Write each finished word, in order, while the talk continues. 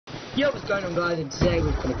Yo, what's going on, guys? And today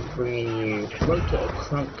we're going to be bringing you Road to a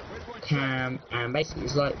Crunk Cam, and basically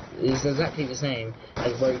it's exactly the same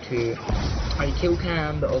as Road to a Kill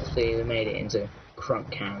Cam, but obviously we made it into Crunk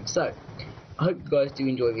Cam. So I hope you guys do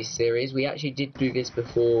enjoy this series. We actually did do this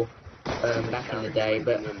before back in the day,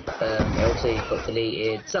 but it obviously got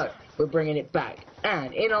deleted. So we're bringing it back.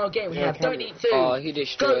 And in our game we have Don't Eat Food, oh, he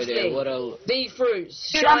destroyed it. What a... The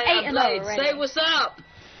Fruits, Dude, Shy I'm and Blade. Say what's up!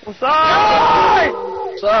 What's up?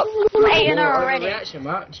 What's up? I'm 8-0 already. Reaction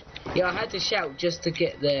much. Yeah, I had to shout just to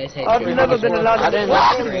get their attention. I've never been allowed to. I didn't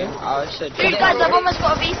stream. I said... Dude, guys, I've almost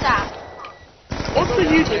got a visa. What's the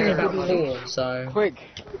YouTube about video? before, so Quick,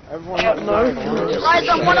 everyone. No. Guys,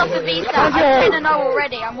 I'm one off the visa. I'm 10-0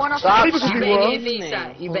 already. I'm one off the Stop. visa. you better get a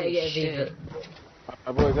visa. You better get a visa.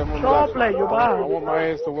 Boys, everyone Stop, Blade, you're I bad. want my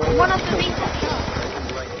ears to work. I'm one off the visa.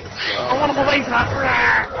 I want to believe that.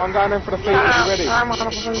 I'm going in for the feet. Are you ready? I want to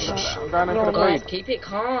believe that. I'm going in for the Guys, feet. keep it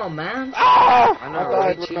calm, man. I I know, died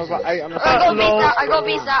right? when I was like 8 on the I got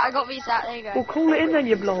visa. There you Well, go. call it in then,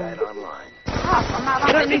 you blonde. I'm not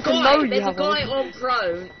You don't need to know you There's a have guy one. on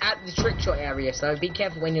prone at the trick shot area, so be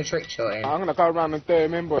careful when you're trick shotting. I'm gonna go around and 30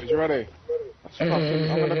 men, boys. You ready? I'm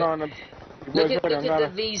gonna go on and. You boys Look ready? at I'm the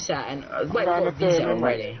going visa and wait, I'm what going to visa do it,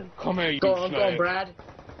 already? Come here, you Go on, Brad.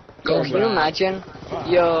 Yo, can you imagine?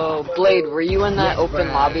 Yo, Blade, were you in that Yes, open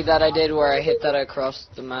Brad. lobby that I did where I hit that across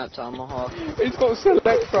the map tomahawk? He's got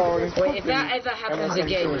select on his Wait, if that ever happens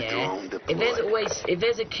again, yeah. If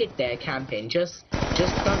there's a kid there camping, just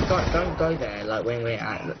don't go there. Like when we're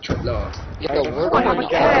at the trick last. Yo, we're Oh, gonna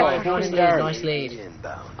yeah. Nice lead.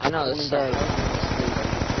 I know, this is...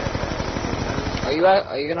 Are you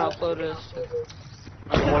gonna upload this?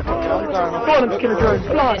 Go on, let's kill a drone.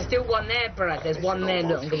 Come on. There's still one there, Brad. There's one there.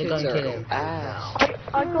 Look, I'm gonna go and kill him. Ass.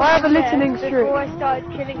 I have a listening streak. Before I started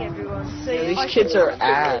killing everyone, so These I kids are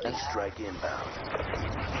ass. I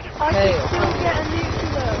Hey. can still get a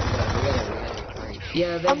nuclear.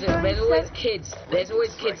 Yeah, there's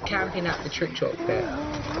always kids camping at the trick shot bit.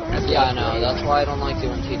 Yeah, I know. That's why I don't like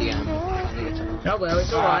doing TDM. I need to know. Oh well,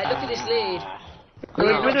 it's alright. Look at this lead. We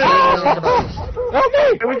Help me!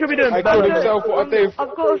 We could be doing I better. told himself what I do.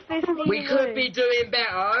 I've got a 15. We could be doing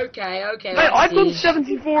better. Okay. Mate, let's I've done see.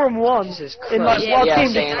 74 and 1 Jesus in like Christ. one Yeah, team.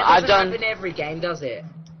 same. That I've doesn't done... happen every game, does it?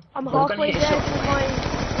 I'm We're gonna halfway hit a there shot to point. my nuclear.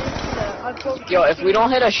 I've got. Yo, if we don't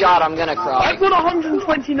hit a shot, I'm gonna cry. I've got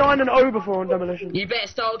 129 and 0 before on demolition. You better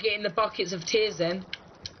start getting the buckets of tears then.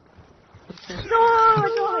 No, I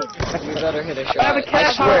died. We better hit a shot. I have a cat.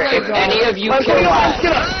 I swear, if any of you I'm kill calling up that... Hans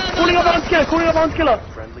killer. Calling up Hans killer.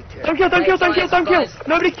 Don't kill.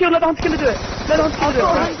 Nobody kill. Let the Hunter killer do it. Let the Hunter killer do it.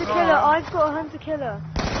 I've got a hunter killer.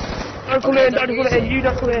 Don't call it in. Don't call it in. You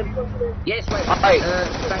don't call it in. Yes, wait. Alright.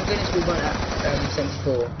 Thank goodness we weren't at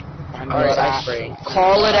 74. Alright, That's free.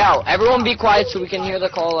 call it out. Everyone be quiet so we can hear the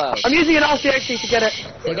call out. I'm using an RCXD to get it.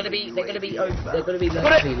 They're gonna be Got it.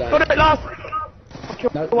 low. Got it. Last.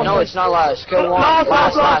 No, it's not last. Kill one.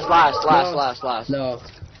 Last. No,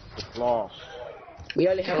 Lost. we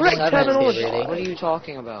only have Correct, 7 seven here, orders. really. What are you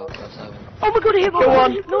talking about? Seven. Oh my god, I hit my Go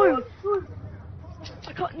on. No.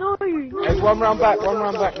 I can't. No. There's one round back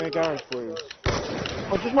near garage, please.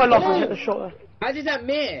 Oh, just my luck. I hit the shot there. How did that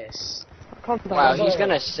miss? Wow, he's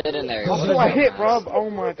gonna sit in there. That's what I hit, bruv. Oh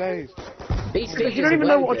my days. These Because you features don't even are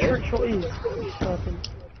know well what a good. trick shot is. You serpent.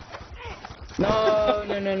 No,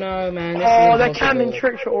 man. This Oh, is they're impossible. camming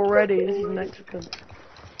trick shot already. This is Mexican. This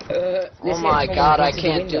Oh is my someone god, I close to the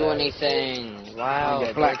can't do window. anything. Wow.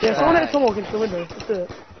 Yeah, black Yeah, someone hit try. someone against the window. Let's do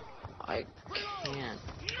it. I can't.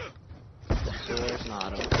 The door's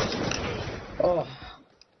not open. Oh.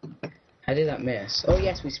 How did that miss? Oh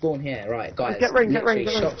yes, we spawn here. Right, guys. Get ring, literally,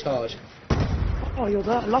 get ring. Shot charge. Oh, you're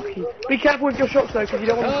that lucky. Be careful with your shots though, because you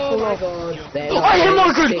don't want them to Oh fall my off. god. There I hit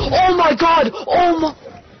Margaret! we go. Oh my god!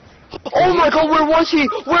 Oh my god, where was he?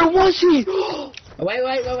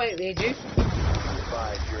 Wait. Did you?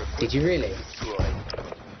 Did you really?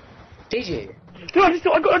 Did you? Dude, I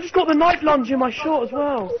just got the knife lunge in my shot as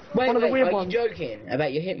well. One of the weird are ones. you joking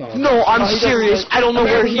about your hitmark? No, I'm No, he doesn't serious. know. I don't know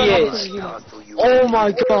where he is. Yeah. Oh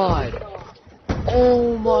my god.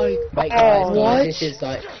 Oh my... Wait, guys, what? This is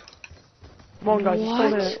like... Come on, guys, just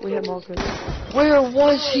What? hold it. We hit Marcus. Where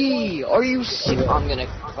was he? Are you sick? I'm gonna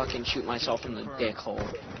fucking shoot myself in the dick hole.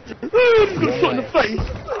 Got a shot in the face.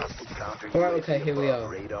 Alright, okay, here we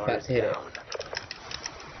are. About to hit it.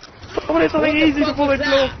 I wanted something easy before they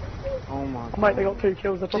blow. Oh my god. Mate, they got 2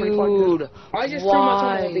 kills. They're probably quite good. Dude, I just threw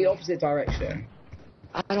myself why? in the opposite direction.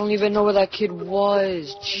 I don't even know where that kid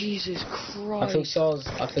was. Jesus I feel Christ. sorry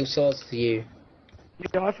for you.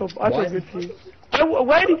 Yeah, I feel What? good for you.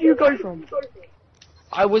 Where did you go from?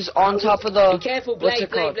 I was on top of the. Be careful, What's Blake,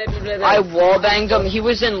 it called? Blake, Blake, Blake, Blake. I wallbanged him. He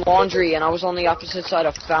was in laundry, and I was on the opposite side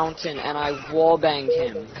of fountain, and I wallbanged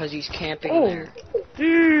him because he's camping Oh, there.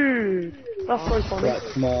 dude, that's so funny. Right,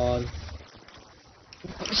 come on.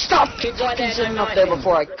 Stop Keep right there, sitting no up there knife.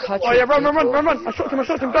 before I cut you. Oh yeah, run! I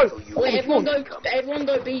shot him, go! Wait, everyone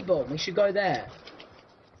go B-bomb. We should go there.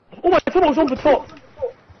 Oh my, someone was on the top.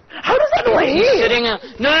 How does that not He's hit? sitting in.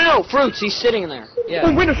 No, Fruits. He's sitting in there. Yeah.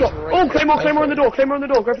 Oh, window shot. Right Oh, there. Claymore in the door,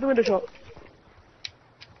 go for the window shot.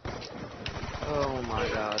 Oh my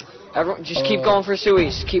God. Everyone, just keep going for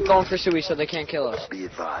Sui's. Keep going for Sui's so they can't kill us.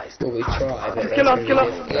 Well, we try. But Kill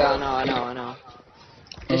us. Yeah, I know.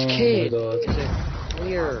 This kid is a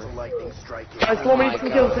clear. Guys, come on, we need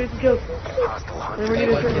some kills, We need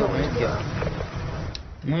a trick shot.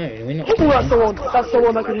 No, we're not. Oh, that's the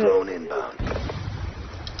one that can hit.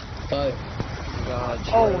 Go. God.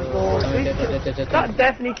 Oh my god. That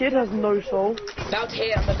Daphne kid has no soul. About to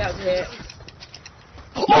hit, I'm about to hit.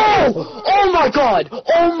 Oh! Oh my God!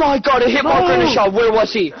 Oh my God! A hit marker and a shot. Where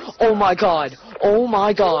was he? Oh my God! Oh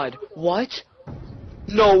my God! What?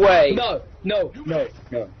 No way! No.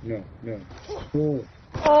 Ooh.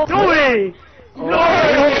 Oh, no way! No!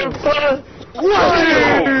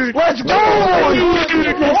 Let's go!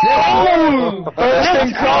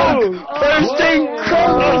 First and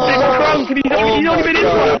crunk! He's only been in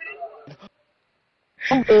one.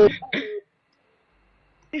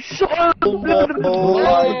 Oh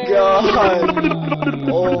my God!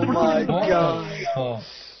 Oh my God!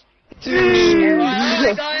 Dude!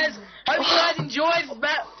 Alright guys, hope you guys enjoyed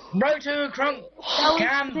that Road to Crunk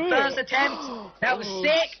Cam first attempt. That was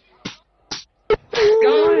sick.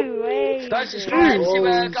 No way. Go subscribe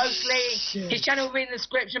to Ghostly. His channel will be in the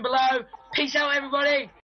description below. Peace out everybody.